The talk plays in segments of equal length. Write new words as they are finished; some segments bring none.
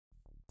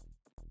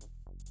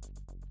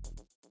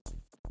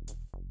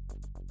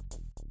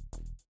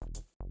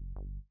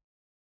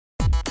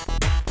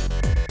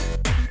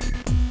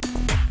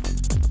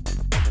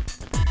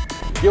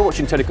You're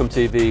watching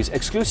TelecomTV's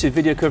exclusive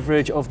video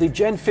coverage of the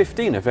Gen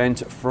 15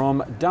 event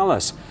from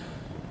Dallas.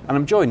 And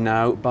I'm joined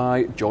now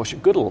by Josh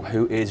Goodall,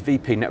 who is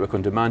VP Network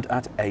on Demand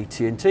at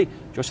AT&T.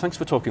 Josh, thanks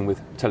for talking with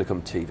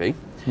TelecomTV.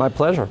 My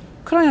pleasure.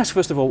 Could I ask,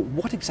 first of all,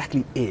 what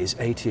exactly is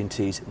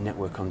AT&T's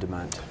Network on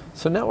Demand?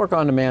 So Network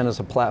on Demand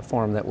is a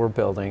platform that we're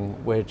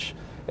building which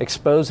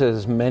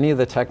exposes many of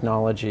the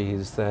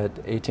technologies that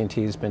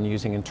AT&T has been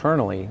using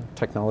internally,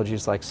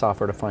 technologies like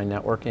software-defined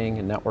networking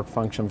and network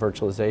function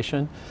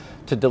virtualization,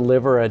 to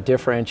deliver a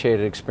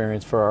differentiated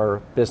experience for our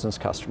business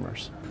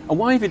customers. And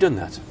why have you done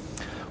that?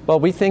 Well,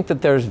 we think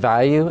that there's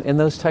value in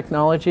those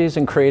technologies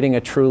in creating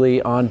a truly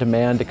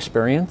on-demand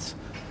experience.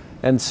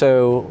 And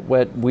so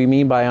what we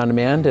mean by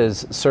on-demand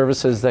is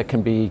services that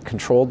can be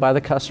controlled by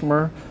the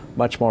customer,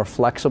 much more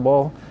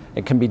flexible,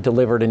 and can be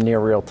delivered in near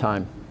real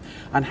time.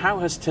 And how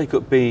has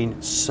take-up been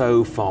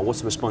so far? What's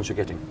the response you're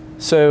getting?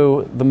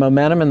 So the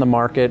momentum in the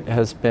market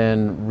has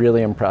been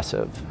really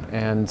impressive.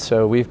 And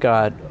so we've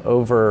got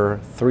over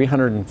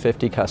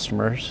 350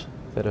 customers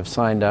that have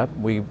signed up.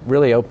 We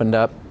really opened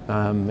up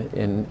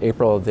in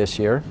April of this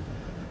year.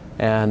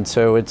 And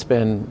so it's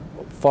been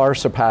far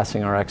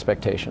surpassing our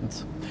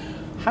expectations.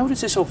 How does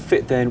this all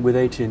fit then with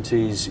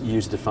AT&T's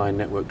user-defined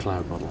network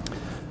cloud model?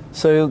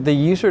 So the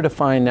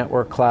user-defined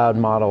network cloud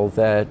model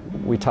that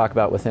we talk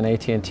about within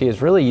AT&T is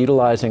really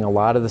utilizing a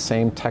lot of the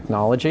same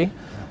technology.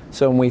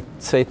 So when we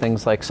say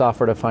things like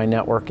software-defined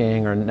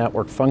networking or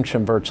network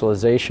function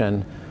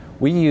virtualization,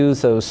 we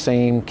use those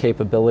same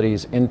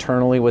capabilities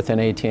internally within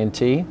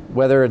AT&T,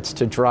 whether it's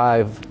to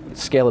drive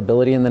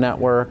scalability in the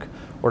network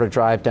or to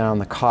drive down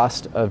the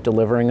cost of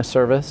delivering a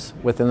service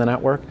within the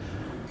network.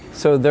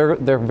 So they're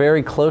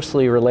very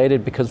closely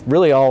related, because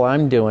really all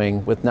I'm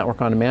doing with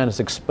Network on Demand is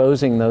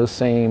exposing those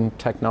same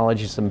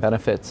technologies and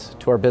benefits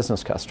to our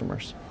business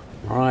customers.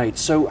 Right,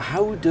 so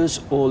how does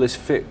all this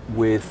fit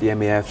with the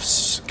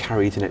MEF's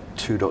Carrier Ethernet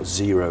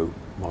 2.0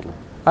 model?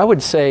 I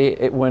would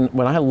say when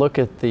I look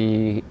at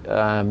the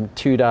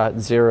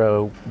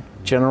 2.0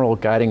 general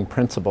guiding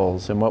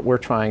principles and what we're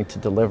trying to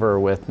deliver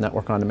with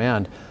Network on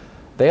Demand,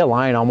 they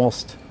align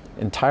almost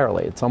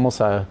entirely. It's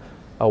almost a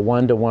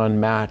one-to-one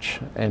match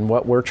in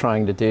what we're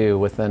trying to do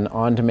with an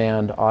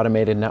on-demand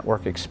automated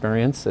network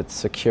experience that's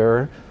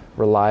secure,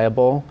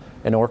 reliable,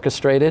 and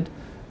orchestrated.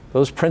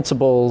 Those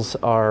principles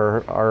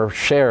are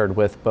shared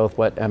with both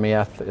what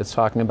MEF is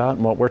talking about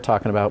and what we're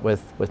talking about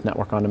with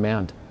Network on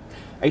Demand.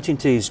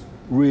 AT&T is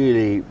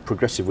really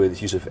progressive with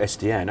its use of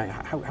SDN.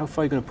 How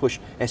far are you going to push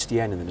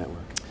SDN in the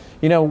network?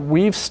 You know,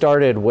 we've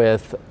started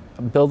with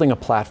building a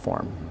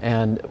platform,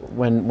 and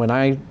when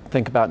I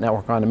think about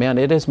Network on Demand,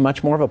 it is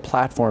much more of a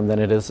platform than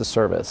it is a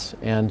service.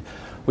 And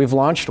we've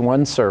launched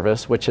one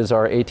service, which is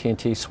our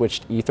AT&T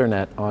Switched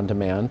Ethernet on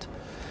Demand,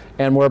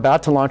 and we're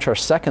about to launch our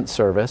second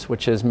service,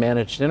 which is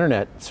Managed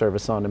Internet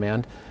Service on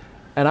Demand.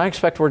 And I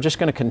expect we're just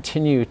going to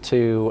continue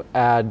to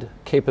add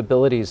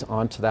capabilities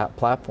onto that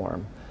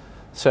platform.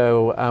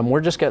 So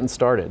we're just getting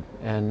started,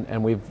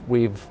 and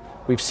we've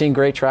seen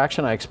great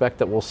traction. I expect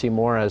that we'll see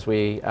more as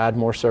we add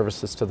more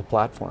services to the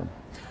platform.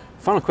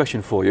 Final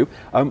question for you.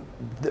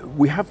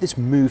 We have this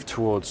move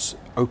towards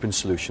open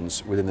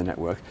solutions within the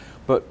network,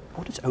 but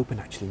what does open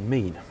actually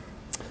mean?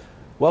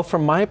 Well,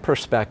 from my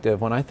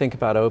perspective, when I think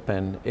about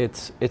open,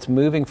 it's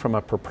moving from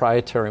a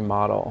proprietary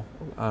model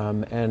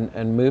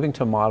and moving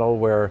to a model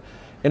where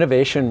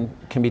innovation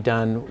can be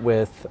done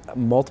with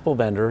multiple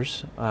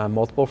vendors,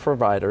 multiple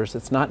providers.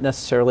 It's not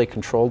necessarily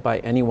controlled by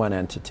any one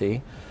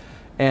entity.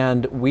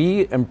 And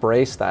we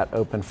embrace that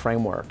open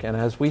framework. And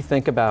as we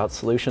think about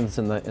solutions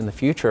in the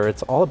future,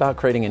 it's all about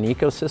creating an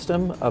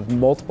ecosystem of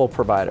multiple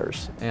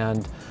providers.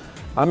 And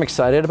I'm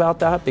excited about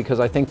that, because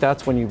I think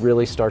that's when you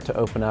really start to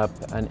open up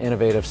an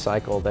innovative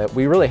cycle that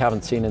we really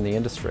haven't seen in the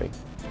industry.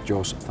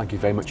 Josh, thank you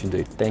very much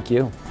indeed. Thank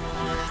you.